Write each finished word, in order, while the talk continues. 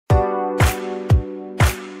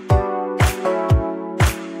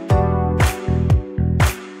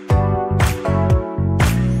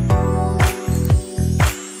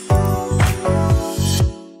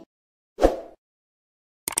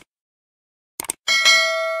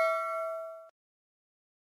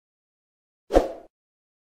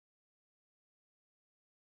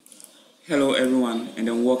Hello everyone, and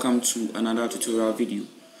then welcome to another tutorial video.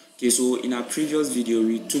 Okay, so in our previous video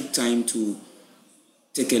we took time to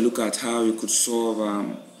take a look at how we could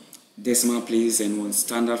solve decimal places and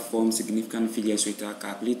standard form significant figures with our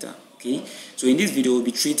calculator. Okay, so in this video we'll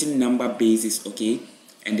be treating number bases, okay,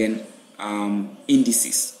 and then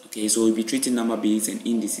indices. Okay, so we'll be treating number bases and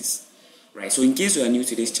indices. Right, so in case you are new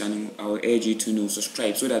to this channel, I will urge you to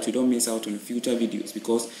subscribe so that you don't miss out on future videos,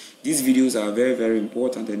 because these videos are very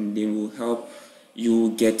important and they will help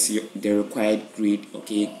you get the required grade,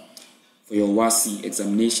 okay, for your WASSCE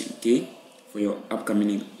examination, okay, for your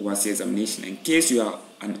upcoming WASSCE examination. In case you are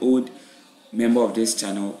an old member of this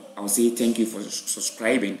channel, I'll say thank you for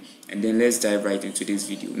subscribing, and then let's dive right into this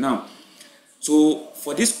video. Now, so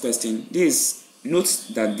for this question, note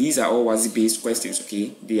that these are all WASSCE based questions,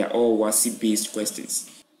 okay? They are all WASSCE based questions.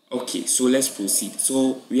 Okay, so let's proceed.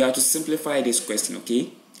 So we have to simplify this question,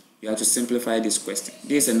 okay? We have to simplify this question.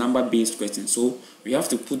 This is a number based question, so we have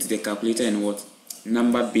to put the calculator in what?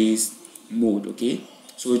 Number based mode, okay?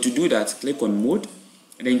 So to do that, click on mode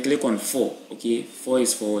and then click on 4, okay? 4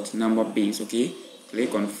 is for what? Number base, okay?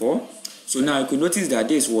 Click on 4. So now you could notice that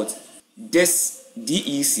this is what?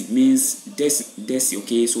 DEC means deci,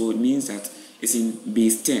 okay? So it means that it's in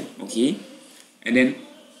base 10, okay? And then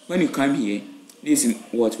when you come here, this is in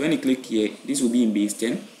what? When you click here, this will be in base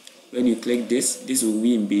 10. When you click this will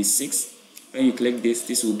be in base 6. When you click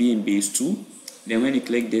this will be in base 2. Then when you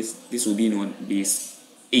click this will be in base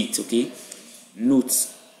 8, okay? Note,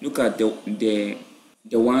 look at the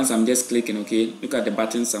ones I'm just clicking, okay? Look at the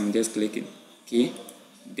buttons I'm just clicking, okay?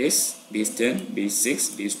 This base 10, base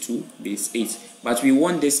 6, base 2, base 8. But we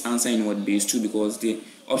want this answer in what? Base 2, because the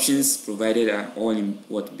options provided are all in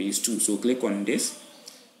what? Base 2. So click on this.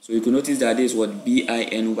 So you can notice that there is what?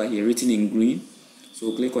 BIN over here written in green.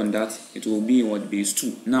 So click on that. It will be in what? Base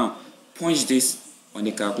 2. Now punch this on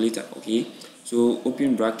the calculator, okay? So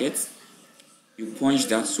open brackets. You punch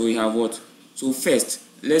that. So you have what? So first,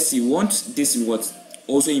 let's see. We want this in what?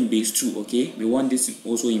 Also in base 2, okay? We want this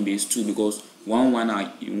also in base 2 because 1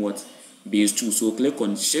 are in what? Base 2. So click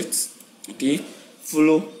on shift, okay?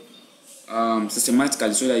 Follow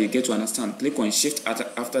systematically so that you get to understand. Click on shift.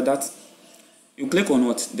 After that, you click on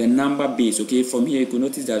what? The number base, okay? From here you can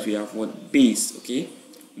notice that we have what? Base, okay?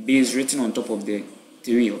 Base written on top of the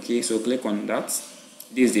 3, okay? So click on that.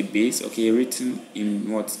 This is the base, okay? Written in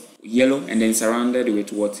what? Yellow, and then surrounded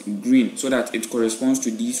with what? Green, so that it corresponds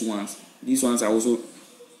to these ones. These ones are also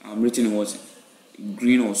written in what?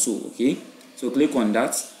 Green also, okay? So click on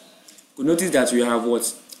that. You can notice that we have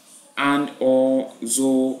what? And, or,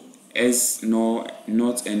 zo, s, no,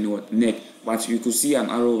 not, and what? Neck. But you could see an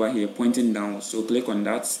arrow over here pointing down. So click on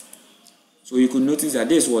that. So you could notice that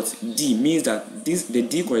this what? D means that the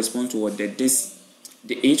D corresponds to what?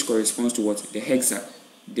 The H corresponds to what? The hexa.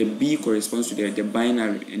 The B corresponds to the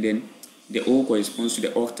binary, and then the O corresponds to the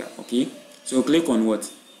octa, okay? So click on what?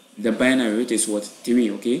 The binary, which is what?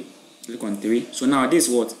 3, okay? Click on 3. So now this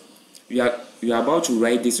what? We are about to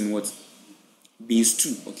write this in what? Base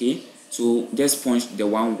 2, okay? So just punch the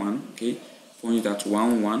 1, okay? Punch that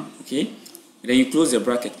 1, okay? And then you close the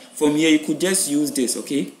bracket. From here you could just use this,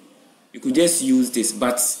 okay? You could just use this,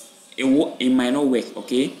 but it might not work,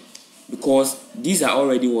 okay? Because these are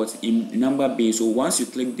already what? In number base. So once you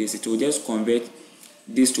click this, it will just convert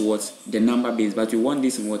this to what? The number base. But you want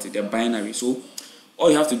this in what? The binary. So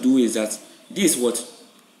all you have to do is that this what?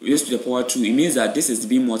 Raised to the power 2. It means that this is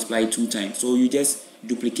being multiplied 2 times. So you just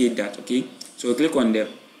duplicate that, okay? So you click on the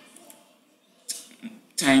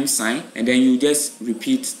times sign, and then you just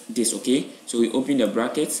repeat this, okay? So you open the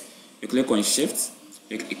bracket, you click on shift,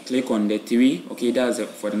 you click on the 3, okay? That's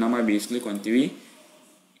for the number base. Click on 3.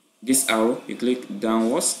 This arrow, you click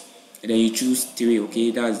downwards, and then you choose 3,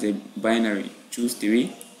 okay? That's the binary. Choose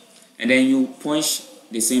 3, and then you punch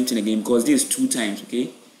the same thing again, because this is 2 times,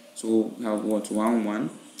 okay? So we have what? 1, and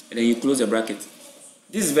then you close the bracket.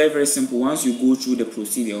 This is very simple. Once you go through the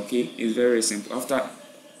procedure, okay, it's very simple. After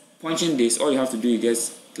punching this, all you have to do is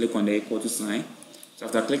just click on the equal to sign. So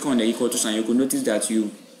after clicking on the equal to sign, you can notice that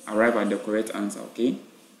you arrive at the correct answer, okay?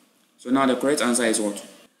 So now the correct answer is what?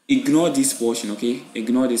 Ignore this portion, okay?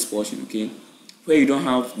 Ignore this portion, okay? Where you don't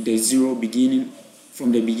have the 0 beginning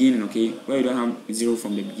from the beginning, okay? Where you don't have 0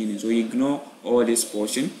 from the beginning. So you ignore all this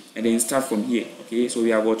portion and then start from here, okay? So we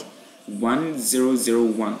have what?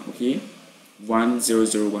 1001, okay?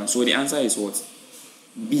 1001. So the answer is what?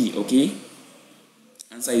 B, okay?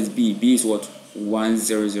 Answer is B. B is what?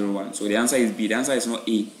 1001. So the answer is B. The answer is not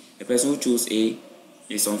A. The person who chose A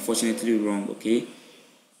is unfortunately wrong, okay?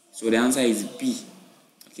 So the answer is B.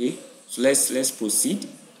 Okay, so let's proceed.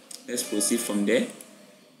 Let's proceed from there.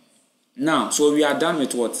 Now, so we are done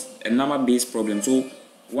with what? A number-based problem. So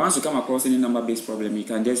once you come across any number-based problem, you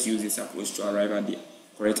can just use this approach to arrive at the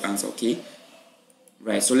correct answer, okay?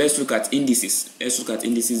 Right, so let's look at indices. Let's look at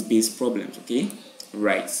indices-based problems, okay?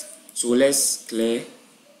 Right, so let's clear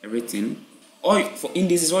everything. Or for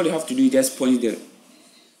indices, all you have to do is just point the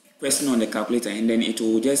question on the calculator and then it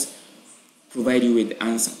will just provide you with the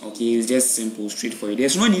answer, okay? It's just simple, straightforward.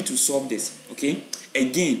 There's no need to solve this, okay?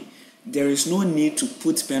 Again, there is no need to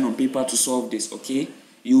put pen on paper to solve this, okay?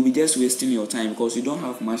 You'll be just wasting your time because you don't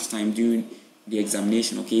have much time during the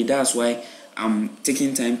examination, okay? That's why I'm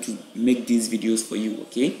taking time to make these videos for you,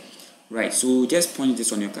 okay? Right, so just point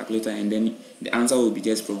this on your calculator and then the answer will be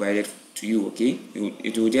just provided to you, okay?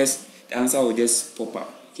 The answer will just pop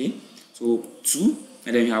up, okay? So 2,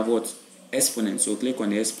 and then you have what? Exponent. So click on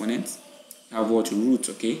the exponent. You have what? Root,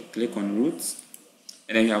 okay? Click on root.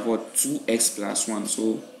 And then you have what? 2x plus 1.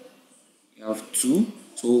 So you have 2.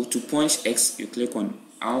 So to punch x, you click on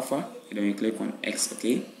alpha, and then you click on x,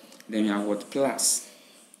 okay? Then you have what? Plus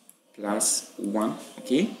 1,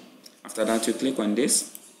 okay? After that, you click on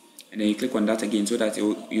this, and then you click on that again so that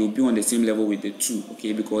you'll be on the same level with the 2,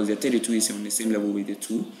 okay? Because the 32 is on the same level with the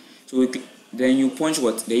 2. So then you punch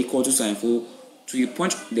what? The equal to sign. So you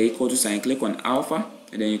punch the equal to sign, click on alpha,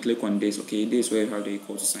 and then you click on this, okay? This is where you have the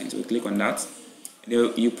equal to sign. So you click on that, and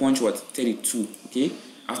then you punch what? 32, okay?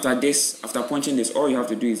 After punching this, all you have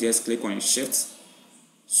to do is just click on shift,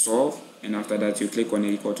 solve, and after that you click on the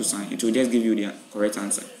equal to sign. It will just give you the correct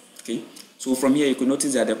answer, okay? So from here you could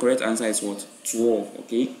notice that the correct answer is what? 12,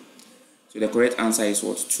 okay? So the correct answer is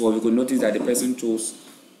what? 12. You could notice that the person chose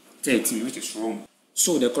 13, which is wrong.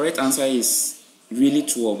 So the correct answer is really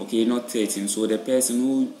 12, okay, not 13. So the person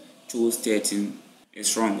who chose 13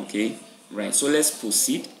 is wrong, okay? Right, so let's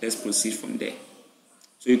proceed from there.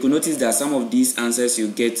 So you could notice that some of these answers you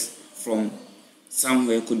get from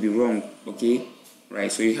somewhere could be wrong, okay?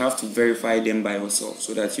 Right, so you have to verify them by yourself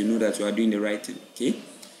so that you know that you are doing the right thing, okay?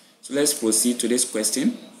 So let's proceed to this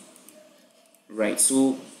question. Right,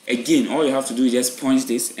 so again, all you have to do is just punch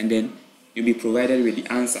this and then you'll be provided with the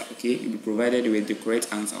answer, okay? You'll be provided with the correct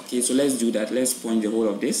answer, okay? So let's do that. Let's punch the whole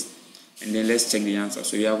of this and then let's check the answer.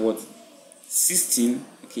 So you have what? 16,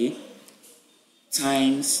 okay,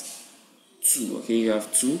 times 2, okay? You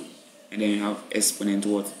have 2, and then you have exponent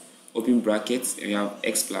what? Open brackets, and you have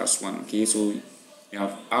x plus 1, okay? So you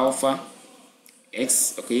have alpha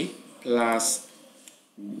x, okay, plus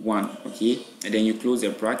 1, okay? And then you close the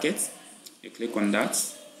bracket, you click on that,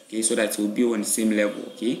 okay, so that it will be on the same level,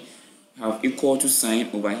 okay? You have equal to sign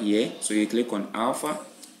over here, so you click on alpha,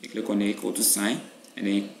 you click on the equal to sign, and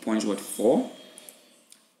then you punch what? 4,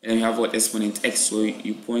 and then you have what? Exponent x, so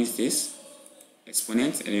you punch this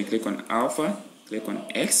exponent, and then you click on alpha, click on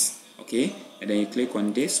x, okay, and then you click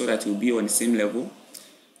on this so that it will be on the same level.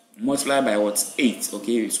 Multiply by what? 8,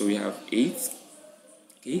 okay? So we have 8,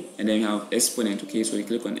 okay, and then you have exponent, okay? So you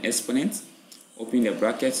click on exponent, open the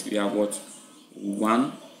bracket, we have what?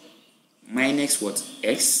 1 minus what?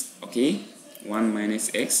 X, okay? 1 minus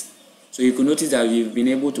x. So you can notice that we've been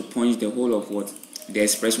able to punch the whole of what? The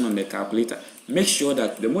expression on the calculator. Make sure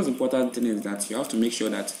that the most important thing is that you have to make sure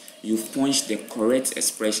that you've punched the correct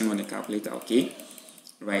expression on the calculator, okay?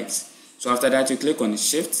 Right. So after that, you click on the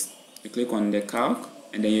shift, you click on the calc,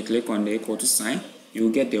 and then you click on the equal to sign. You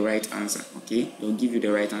will get the right answer, okay? It will give you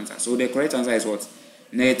the right answer. So the correct answer is what?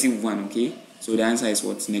 -1, okay? So the answer is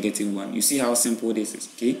what? -1. You see how simple this is,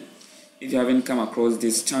 okay? If you haven't come across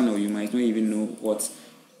this channel, you might not even know what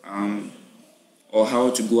or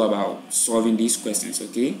how to go about solving these questions,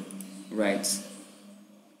 okay? Right.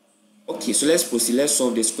 Okay, so let's proceed. Let's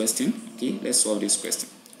solve this question, okay? Let's solve this question,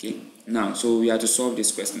 okay? Now, so we have to solve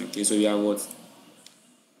this question, okay? So we have what?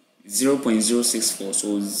 0.064,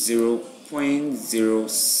 so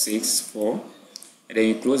 0.064, and then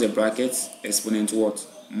you close the bracket, exponent what?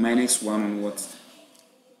 -1 on what?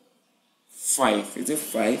 5. Is it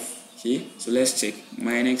 5? Okay, so let's check.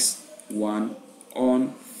 -1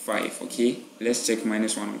 on 5, okay? Let's check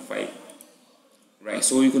 -1 on 5. Right,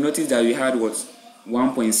 so you can notice that we had what?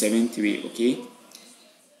 1.73, okay?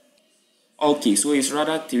 Okay, so it's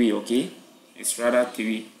rather 3, okay? It's rather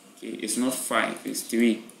 3, okay? It's not 5, it's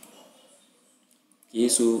 3. Okay,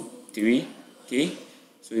 so 3, okay?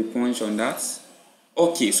 So we punch on that.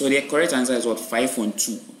 Okay, so the correct answer is what?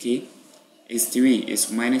 5.2, okay? It's 3,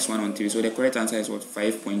 it's -1 on 3, so the correct answer is what?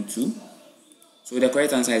 5.2. So the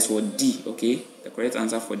correct answer is what? D, okay? The correct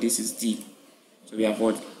answer for this is D. So we have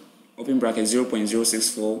what? Open bracket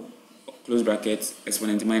 0.064, close bracket,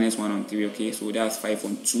 exponent -1 on 3, okay? So that's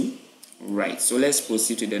 5.2. Right, so let's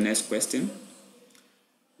proceed to the next question.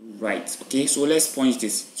 Right, okay, so let's punch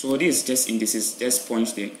this. So this is just indices, just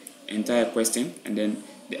punch the entire question, and then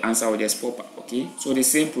the answer will just pop up. Okay, so the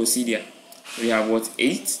same procedure. So we have what,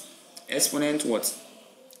 8 exponent what,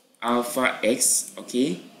 alpha x,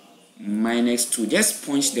 okay, minus 2. Just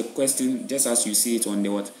punch the question just as you see it on the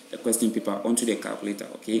what, the question paper onto the calculator.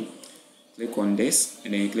 Okay, click on this,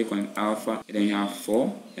 and then you click on alpha, and then you have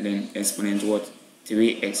 4, and then exponent what,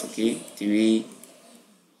 3x. Okay,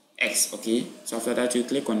 3x. Okay, so after that you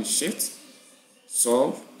click on shift,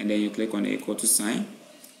 solve, and then you click on the equal to sign.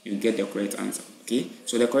 You get the correct answer. Okay,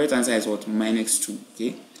 so the correct answer is what, minus 2.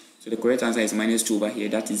 Okay, so the correct answer is minus 2 over here.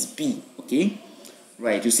 That is B. Okay,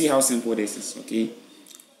 right, you see how simple this is. Okay,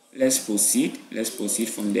 let's proceed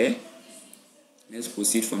from there.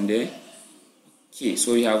 Okay,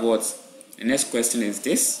 so we have what, the next question is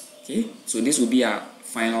this. Okay, so this will be our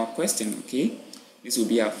final question. Okay, this will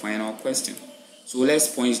be our final question. So let's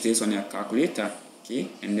punch this on our calculator. Okay,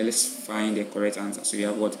 and then let's find the correct answer. So we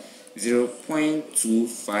have what,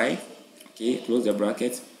 0.25. okay, close the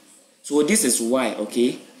bracket. So this is y.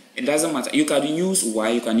 Okay, it doesn't matter, you can use y,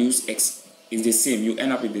 you can use x, it's the same, you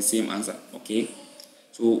end up with the same answer. Okay,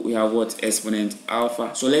 so we have what, exponent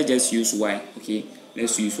alpha. So let's just use y. Okay,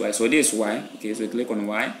 let's use y. So this is y. Okay, so you click on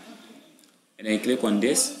y, and then you click on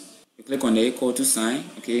this, you click on the equal to sign.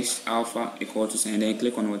 Okay, alpha equal to sign, and then you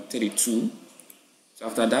click on what, 32. So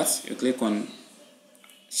after that you click on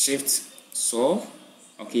shift, solve.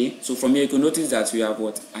 Okay, so from here you can notice that we have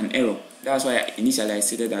what, an error. That's why initially I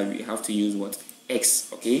stated that we have to use what,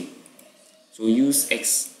 x. Okay, so use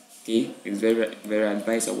x. Okay, it's very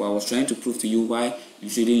advisable. I was trying to prove to you why you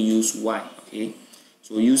shouldn't use y. Okay,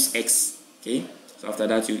 so use x. Okay, so after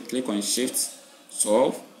that you click on shift,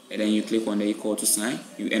 solve, and then you click on the equal to sign.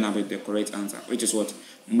 You end up with the correct answer, which is what,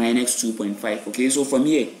 minus 2.5. okay, so from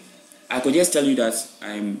here I could just tell you that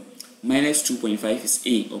minus 2.5 is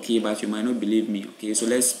A. Okay, but you might not believe me. Okay, so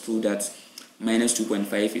let's prove that minus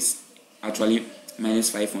 2.5 is actually minus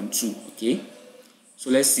 5 on 2. Okay, so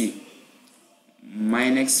let's see,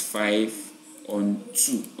 minus 5 on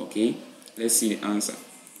 2. Okay, let's see the answer.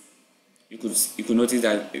 You could notice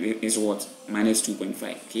that it is what, minus 2.5.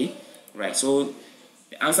 okay, right, so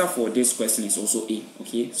the answer for this question is also A.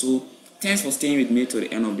 Okay, so thanks for staying with me to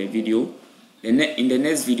the end of the video. In the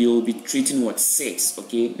next video we'll be treating what, sets.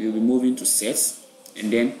 Okay, we'll be moving to sets.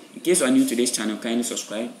 And then in case you are new to this channel, kindly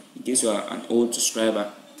subscribe. In case you are an old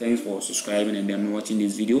subscriber, thanks for subscribing and then watching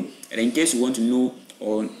this video. And in case you want to know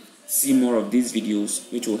or see more of these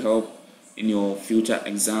videos which will help in your future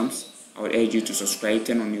exams, I would urge you to subscribe,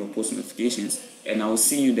 turn on your post notifications, and I will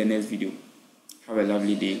see you in the next video. Have a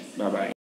lovely day. Bye bye.